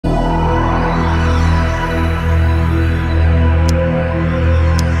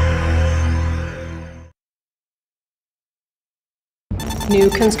New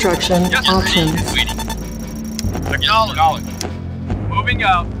construction Yes, options. waiting. Acknowledge. Moving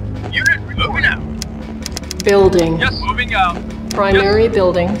out. Unit moving out. Building. Yes, moving out. Primary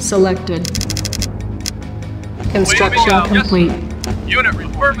building selected. Construction out. Yes. complete. Unit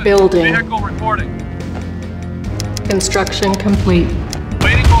reporting. Building. Vehicle reporting. Construction complete.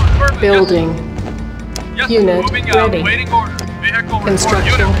 Waiting order. Building. Yes, Unit moving ready. out. Waiting order. Vehicle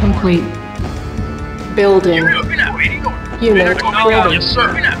Construction reporting. complete. Building. Moving out. Waiting order. Unit Vehicle ready. Yes, sir.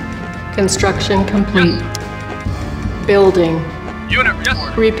 Construction complete. Building. Unit, yes.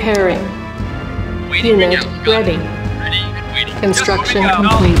 Repairing. Waiting. Unit ready. Ready and waiting. Construction Yes,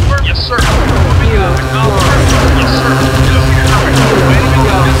 complete. Yes, sir. Unit lost. Yes, sir.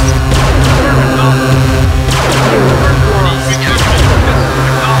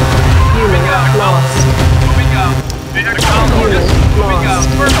 Unit lost. Unit lost. Moving out. Unit lost.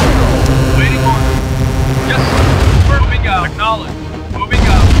 Waiting order. Yes, sir. Moving out. Acknowledge. Moving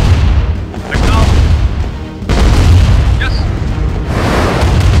out. Acknowledge. Yes, sir.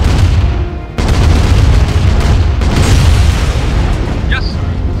 Yes, sir.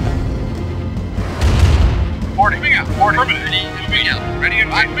 Reporting. Moving out. Ready. Moving out. Ready and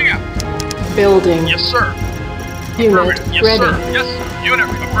moving out. Building. Yes, sir. Unit Yes, ready. sir. Yes, sir. Unit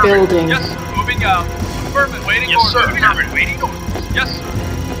affirmative. Building. Yes, sir. Moving out. Affirmative. Waiting Yes, order. sir. Moving out. Waiting order. Yes, sir.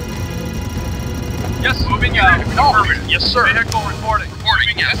 Yes, moving out. Affirmative. Yes, sir. Vehicle reporting.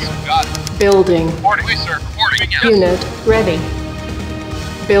 Reporting. Yes, got it. Building. Reporting. Please, sir. Reporting. Yes. Unit ready.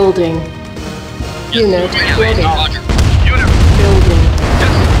 Building. Unit moving out. ready. Roger. Unit. Building.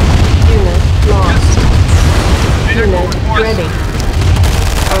 Yes. Unit lost. Vehicle Unit reporting. ready.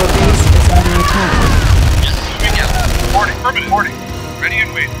 Our base is under attack. Yes, moving out. Reporting. Affirmative. Reporting. Ready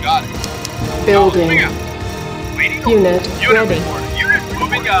and waiting. Got it. Building. Moving out. Waiting. Unit Unit ready. reporting. Unit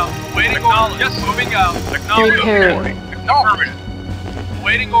moving out. Waiting order. Yes, moving out. Acknowledge. Repairing. Affirmative.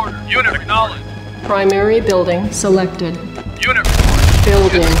 Waiting order. Unit acknowledge. Primary building selected. Unit reporting.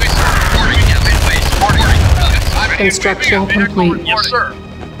 Building. Please, sir. Reporting. Yeah, wait, wait. Reporting. Construction Vehicle complete. reporting. Yes, sir.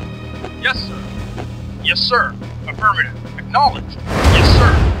 Yes, sir. Yes, sir. Affirmative. Acknowledge. Yes,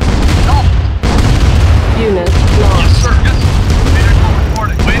 sir. Acknowledge. Unit Yes, lost. sir. Yes, sir. Vehicle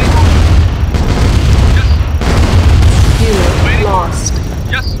reporting. Waiting order. Yes, sir. Unit Waiting. lost.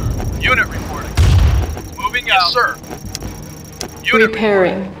 Yes, sir. Unit reporting. Moving Yes, out. sir. Unit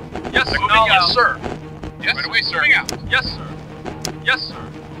Repairing. reporting. Yes, moving Yes, out. sir. Yes, Right away, sir. moving out. Yes, sir. Yes, sir.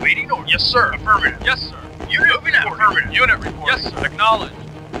 Waiting order. Yes, sir. Affirmative. Yes, sir. Unit moving out. Affirmative. Unit reporting. Yes, sir. Acknowledge.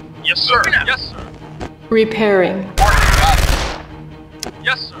 Yes, sir. Moving out. Yes, sir. Repairing. Reporting. Got it.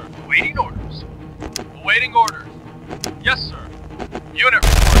 Yes, sir. Waiting orders. Awaiting orders. Yes, sir. Unit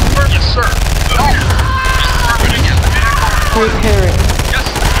reporting. Yes, sir. Affirmative. Repairing. Yes,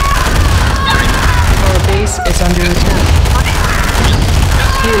 sir. Our base is under attack.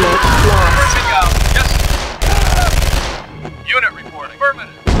 Unit lost. Moving out. Yes, sir. Unit reporting.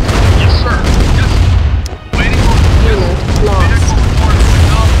 Affirmative. Yes, sir. Yes, sir. Waiting orders. Yes, Unit sir. lost. Vehicle reporting.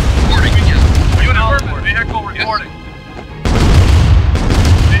 Acknowledge. Reporting again. Unit affirmative. Vehicle reporting.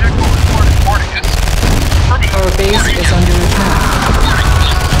 Vehicle reporting. Reporting. Yes, sir. Affirmative. Our base is under attack. Reporting.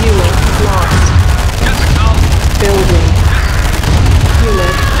 Unit lost. Yes, acknowledge. Building.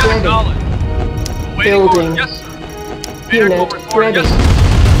 Unit Yes, ready. acknowledge. Waiting Building. order. Yes, sir. Vehicle Unit reporting. ready. Yes, sir.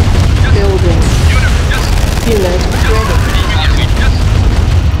 Yes, sir. Building. Unit. Yes, sir. Unit Yes, sir. ready. Yes, sir.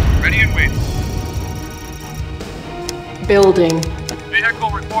 Ready and waiting. Building. Vehicle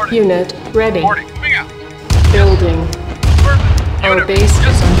reporting. Unit ready. Reporting. Moving out. Building. Affirmative. Our Unit. base Yes,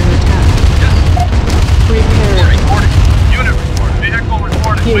 is sir. under attack. Yes, sir. Repairing. Reporting. Unit reporting. Vehicle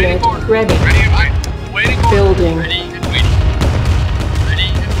reporting. Unit Waiting order. ready. Ready and waiting. Waiting order. Building. Ready and waiting. Ready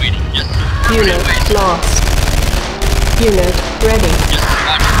and waiting. Yes, sir. Unit lost. Unit ready. Yes, sir.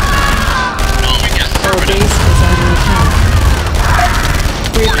 Roger. No, yes, sir. Our base is under attack.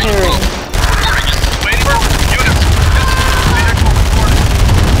 Repairing. Reporting. Yes, sir. Waiting order. Unit. Yes, sir. Vehicle reporting.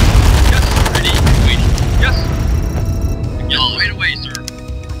 Yes, sir. Ready and waiting. Yes, sir. No, wait away, sir.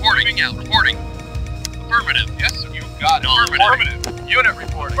 Reporting out. Reporting. Affirmative. Yes, sir. You got it. No, Affirmative. Unit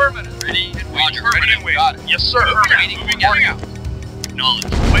reporting. Affirmative. Ready and waiting. Roger. Ready and waiting. Got it. Yes, sir. Affirmative. Moving Moving out. out. Acknowledge.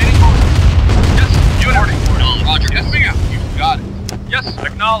 Waiting order. Yes, sir. Unit reporting. No, Roger. Yes, moving out. You got it. Yes, sir.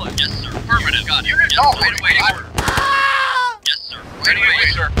 Acknowledge. Yes, sir. Affirmative. Got it. Unit. Yes, No, right away, waiting sir. order. Yes, sir. Right Ready and away,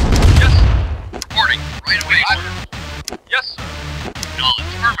 waiting, sir. sir. Yes, sir. Reporting. Right away, Got sir. it. Yes, sir. Acknowledge.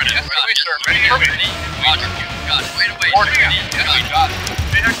 Affirmative. Yes, right away, sir. Ready Ready and and waiting. waiting. Roger. Got it. Right away, Reporting sir. out. Ready and Yes, waiting. got it.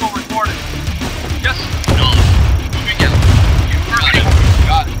 Vehicle reporting. Yes, sir. Acknowledge. Moving out. You got it.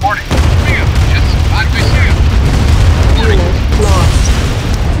 Got it. Reporting. Moving out. Yes, sir. On my way, sir. Unit lost.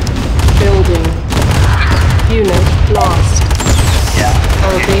 Building. Unit lost. Yeah.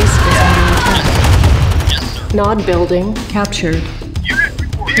 Nod building captured. Unit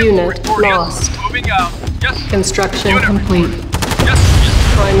reporting. Unit Reporting. lost. Moving out. Yes. Construction Unit complete. reporting.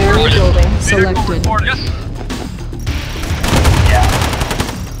 Yes. Primary building Vehicle selected. reporting. Yes, sir.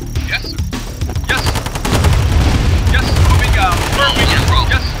 Yes, sir. Yes. Yes. Moving out.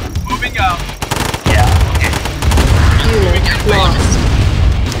 Yes. Moving out. Unit lost.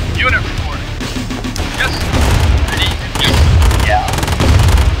 Unit reporting. Yes. Ready.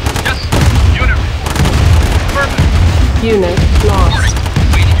 Yes. Unit reporting. Affirmative. Unit lost.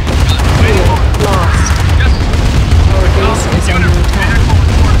 Unit lost. Yes. Our base is under attack.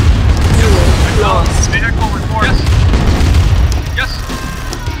 Unit lost. Vehicle reporting. Yes. Yes.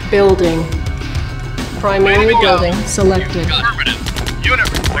 Building. Primary building selected. Affirmative. Unit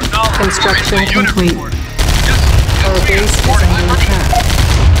reporting. Acknowledged. Construction Unit complete. reporting. Yes. Our base is under attack.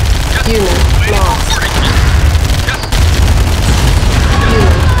 Yes. Unit lost. Yes.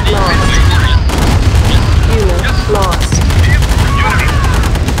 Unit lost. Unit lost.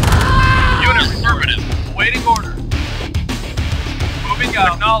 Unit affirmative. Waiting order. Moving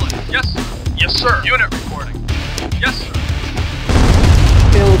out. Acknowledged. Yes, sir. Yes, sir. Unit reporting. Yes, sir.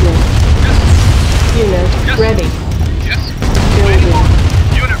 Building. Yes, Unit Yes. ready. yes. Waiting Building. order.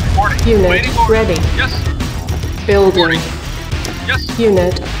 Unit reporting. Unit Waiting order. ready. Yes, sir. Building. Yes, sir.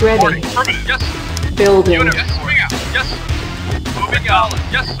 Unit Reporting. ready. Affirmative. Yes, sir. Building. Unit moving out. Yes, sir. Moving out.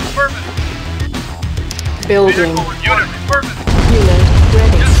 Yes, sir. Affirmative. Building. Vehicle unit affirmative. Unit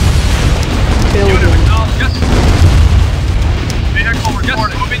ready. Yes, sir. Unit Building. acknowledged. Yes, sir. Vehicle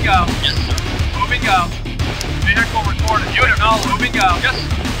reporting. Moving out. Yes, sir. Moving out. Vehicle reporting. Unit acknowledged. Moving out. Yes,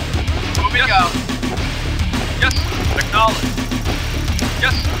 sir. Moving out. Yes, sir. Acknowledged.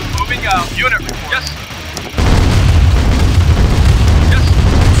 Yes, sir. Moving out. Unit report. Yes, sir. Yes, sir.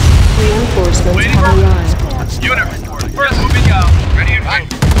 Reinforcements Waiting have order. arrived. Unit reporting. First moving out. Ready and waiting.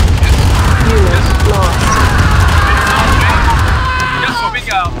 Unit lost. Yes, moving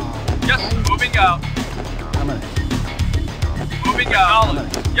out. Yes, moving out. Moving out.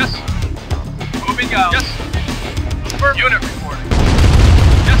 Yes, sir. Moving out. Yes, sir. Affirm. Unit reporting.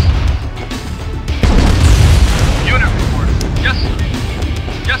 Yes, sir. Unit reporting. Yes, sir.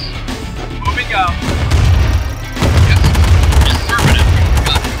 Yes, sir. Moving out. Yes, sir. Affirmative.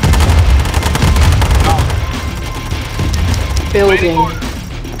 Building. Waiting order.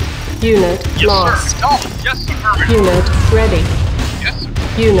 Unit Yes, lost. sir. Acknowledged. Yes, sir. Affirmative. Unit ready. Yes, sir.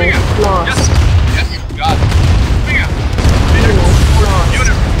 Unit Moving out. Yes, lost. sir. Yes, sir. Got it. Moving out. Unit lost.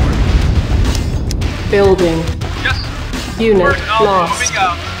 Unit reporting. Building. Yes, sir. Unit Personnel lost. moving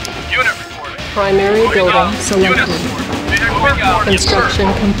out. Unit reporting. Primary Moving building out. Unit selected. reporting. Moving out. Construction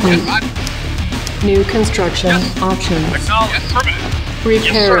complete. Yes, New construction Yes. options. acknowledged. Affirmative.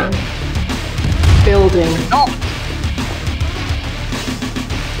 Repairing. Building. Acknowledged.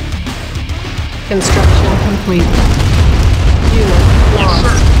 Construction complete. Unit Yes, lost.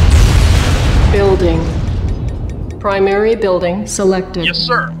 sir. Building. Primary building selected. Yes,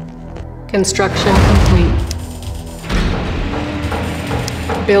 sir. Construction complete.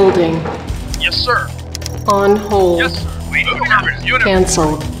 Building. Yes, sir. On hold. Yes, sir. Waiting orders. Unit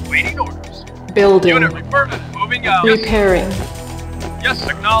Cancelled. waiting orders. Building. Unit affirmative. Moving out. Repairing. Yes,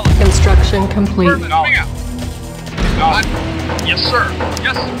 acknowledged. Construction complete. Affirmative. Moving out. Acknowledged. Yes, sir.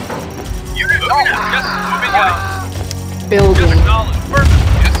 Yes, sir. Unit acknowledged. Yes, moving out. Yes, Building. acknowledged.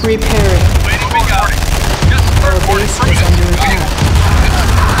 Affirmative. Yes. Repairing. Waiting. Moving out. Yes, Our reporting. base is under attack. Affirmative.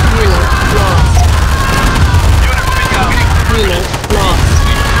 Unit lost. Unit moving out. Unit lost.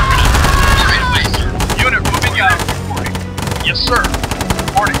 Right away, sir. Unit moving out. Reporting. Yes, sir.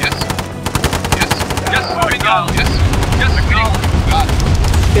 Reporting. Yes, sir. Yes, sir. Yes, moving out. Yes, sir. Yes, acknowledged. Got it.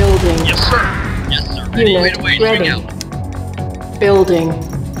 Building. Yes, sir. Yes, sir. Ready, Unit right away. ready. Moving out. Building.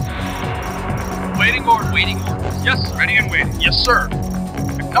 Waiting order. Waiting orders. Yes, sir. Ready and waiting. Yes, sir.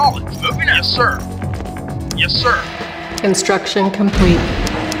 Acknowledged. Moving out. Yes, sir. Yes, sir. Construction complete.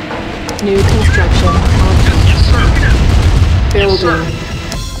 New construction options. Yes, sir. Building.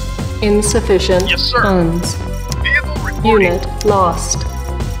 Insufficient Yes, sir. funds. Vehicle reporting. Unit lost.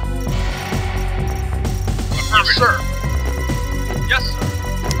 Yes, sir. Yes, sir. Yes, sir.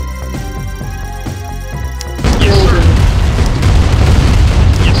 Building.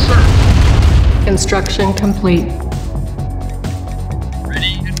 Yes, sir. Construction complete.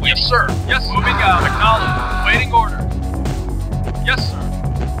 Ready and waiting. Yes, sir. Yes, moving out. Acknowledged. Waiting order. Yes, sir.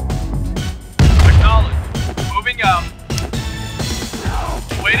 Acknowledged. Moving out.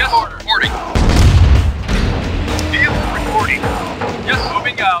 Waiting order. Reporting. Vehicle reporting. Yes,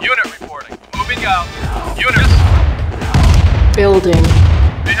 moving out. Unit reporting. Moving out. Unit. Yes, sir. Building.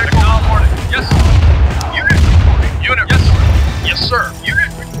 Vehicle reporting. Yes, sir. Unit reporting. Unit. Yes, sir. Yes, sir. Unit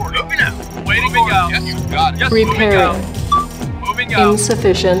reporting. Moving out. Waiting Moving out. Yes, got it. Yes, Repairing. moving out.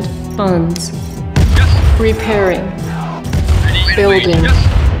 Insufficient funds. Yes, Repairing. Ready. Building. yes.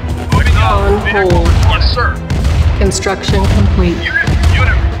 Moving out. On Vehicle hold. reporting. Yes, sir. Construction complete. Unit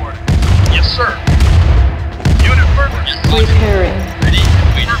reporting. Yes, sir. Unit affirmative. Yes, Roger. Repairing. Ready.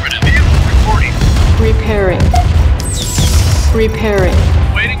 Wait. Affirmative. Vehicle reporting. Repairing. Repairing.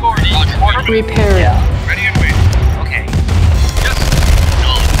 Waiting order. Roger. Order. Repairing. Ready and waiting. Okay. Yes.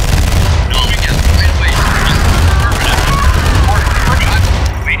 No. No, we got it. Right away. Yes, affirmative. Order. Affirmative.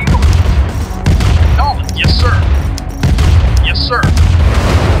 Waiting order. Acknowledged. Yes, sir. Yes, sir.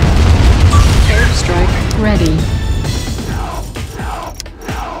 Airstrike ready.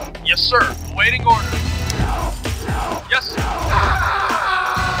 Yes, sir. Waiting order. Yes.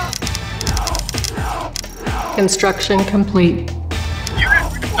 Construction complete. Unit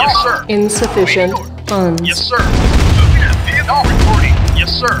reporting. Yes, sir. Insufficient funds. Yes, sir. Moving out. Vehicle reporting.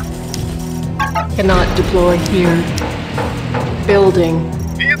 Yes, sir. Cannot deploy here. Building.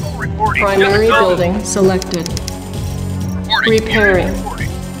 Vehicle reporting. Primary Yes, building selected. Reporting. Repairing. reporting.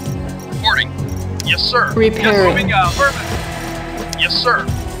 Reporting. Yes, sir. Repairing. Moving out. Affirmative. Yes, sir.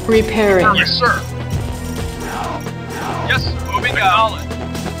 Repairing. Yes, sir. Yes. Moving out.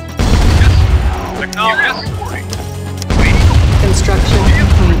 Yes. Acknowledged. Yes. Reporting. Waiting order. Construction Vehicle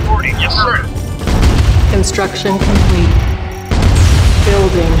complete. reporting. Yes, sir. Construction complete.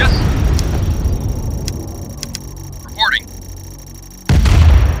 Building. Yes. Reporting.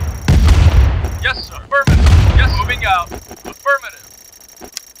 Yes. Affirmative. Yes. Moving out. Affirmative.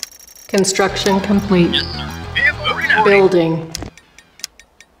 Construction complete. Yes, sir. Vehicle reporting. Building.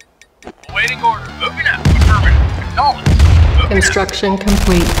 Waiting order. Moving out. Affirmative. Acknowledged. Moving Construction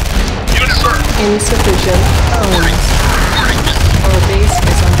complete. out. Yes, sir. Insufficient Reporting. funds. Reporting. Yes, Our base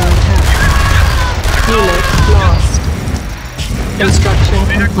is under attack. Unit lost. Construction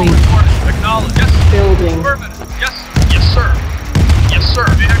Vehicle complete. reporting. Acknowledged. Yes. Building. Affirmative. Yes. yes, sir. Yes, sir.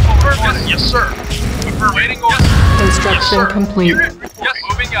 Vehicle reporting. Yes, sir. Affirmative. Waiting order. Construction Yes, sir. complete. Unit reporting. Yes.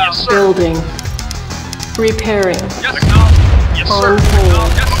 Moving out. Yes, sir. Building. Repairing. Yes. Acknowledged. Yes, On sir.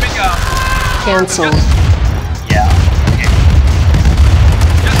 hold. Yes. Moving out. Cancel. Yes. Okay.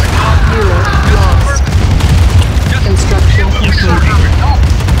 Yes. Acknowledged. Unit lost. Yes. Construction Yes, sir. complete. Acknowledged.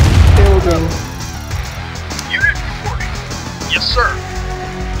 Building. Unit reporting. Yes, sir.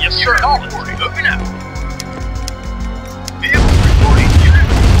 Yes, sir. Unit reporting. Moving out. Vehicle reporting. Unit.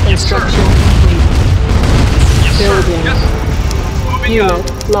 Yes, sir. Construction complete. Yes, sir. Building. Yes. Moving out.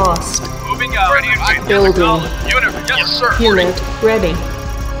 Unit lost. Moving out. Ready and waiting. Building. Acknowledged. Unit. Yes, sir. Unit ready.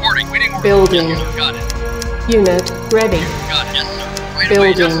 Reporting. Waiting order. Building. Yes, sir. Got it. Unit ready. Got it. Yes, sir. Right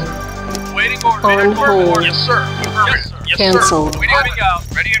away. Building. Waiting order. On Vehicle hold. reporting. Yes, sir. Affirmative. Yes, Cancel. sir. Moving out.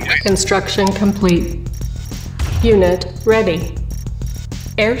 Ready and waiting. Construction complete. Unit ready.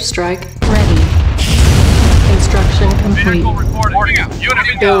 Airstrike ready. Construction complete. Vehicle reporting.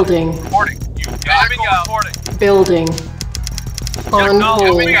 Unit Building. reporting. Moving out. Reporting. Building. On Acknowledged.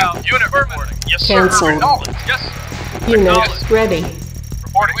 hold. Moving out. Unit reporting. Yes, sir. Cancel. Acknowledged. Yes. Unit Acknowledged. ready.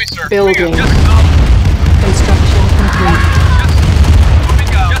 Reporting. Sir. Building. Yes. Acknowledged. Construction complete. Yes.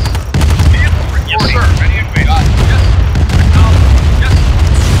 Moving out. Yes. Vehicle reporting. Yes, sir. Ready and waiting. Yes. Acknowledged. Yes.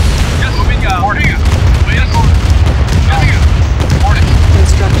 Yes. Moving out. Reporting. Waiting order. Moving out. Reporting.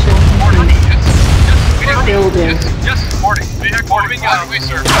 Construction Reporting. complete. Yes. Yes. Building. Yes. Reporting. Vehicle moving out.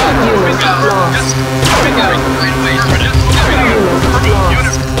 Sir. Unit Moving out. lost. Yes. Moving out. Right away, sir. Yes. Moving out. Unit Unit.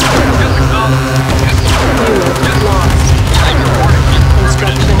 lost. Yes. Acknowledged. Yes. Unit lost. Reporting.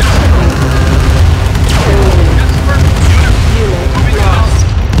 Construction complete. Building. Yes. Unit. Unit Moving out. lost.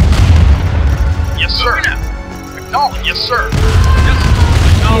 Yes, sir. Moving out. Acknowledged. Yes, sir. Yes.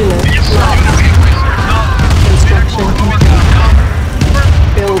 Acknowledged. Unit Yes, sir. lost. Acknowledged. Construction Moving complete. out.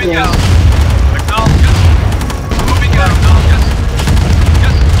 Building. Moving out. Acknowledged. Yes. Moving out. Yes.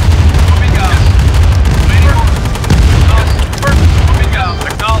 Yes. Moving out. Waiting order. Yes. Moving out.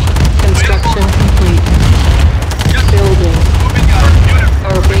 Acknowledged. Construction complete. Yes. Building. Moving out. Unit.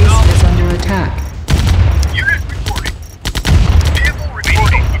 Our base is under attack. Unit reporting. Vehicle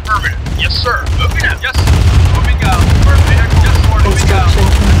reporting. Affirmative. Yes, sir. Moving out. Yes. Moving out. Vehicle. Yes. Moving out. Construction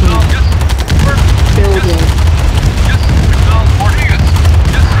complete. Yes. Building. Yes. Acknowledged. Yes.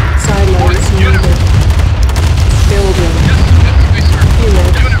 Yes. Silos Unit. needed. Building. Yes.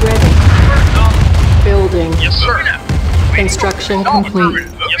 Unit ready. Acknowledged. Building. Yes, sir. Construction complete.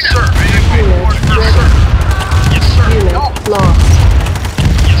 Yes, sir. Unit Yes, ready. sir. Yes, sir. Unit lost.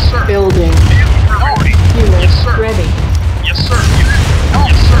 Yes, sir. Building. Yes, Unit sir. ready. Yes, sir.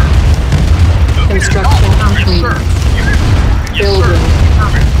 Yes, sir. Construction Yes, complete. sir. Yes, sir. Building.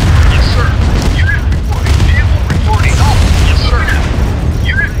 Yes, sir. Yes, sir.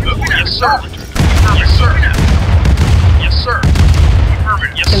 Yes, sir.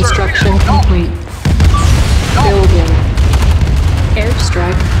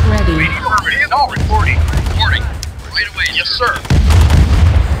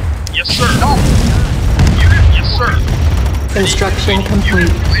 Construction complete.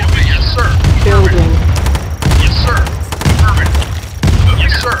 Right away, yes, sir. Building. Yes, sir. Affirmative.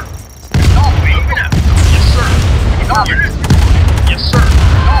 Yes, sir. No, moving out. Yes, sir. Affirmative. Yes, sir.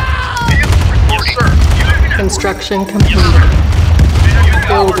 No. Vehicle reporting. Yes, sir. Moving out. Construction Yes, complete. sir. Vehicle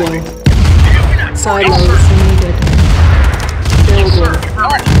Building. moving out. Silos Yes, sir. needed. Yes, sir. Building.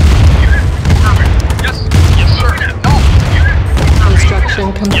 Affirmative. Affirmative. Yes. Yes, sir. No. Construction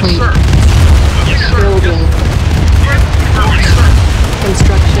Yes, complete. sir. Yes, sir. Building. Yes, sir.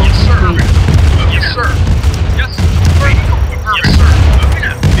 Construction Yes, sir. complete. Yes, sir. Yes. Yes, sir. Moving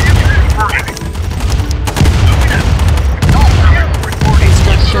out. Affirmative. Moving out. No. Vehicle reporting. Yes,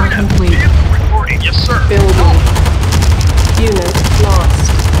 Construction sir. complete. Vehicle reporting. Yes, sir. Building. Unit lost.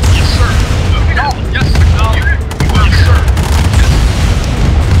 Yes, sir. Moving out. Yes, acknowledge. Yes, sir. Yes.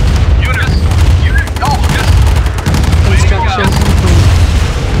 Unit. Unit. No. Yes. Construction complete.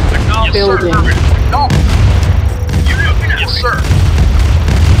 Acknowledge. Building. Sir. No. Unit. Yes, sir.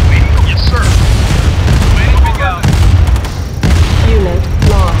 Yes, sir. Moving out. Unit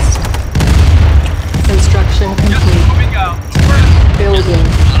lost. Construction Yes, complete. moving out. Building.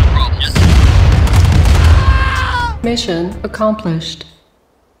 Not a problem. Yes. Mission accomplished.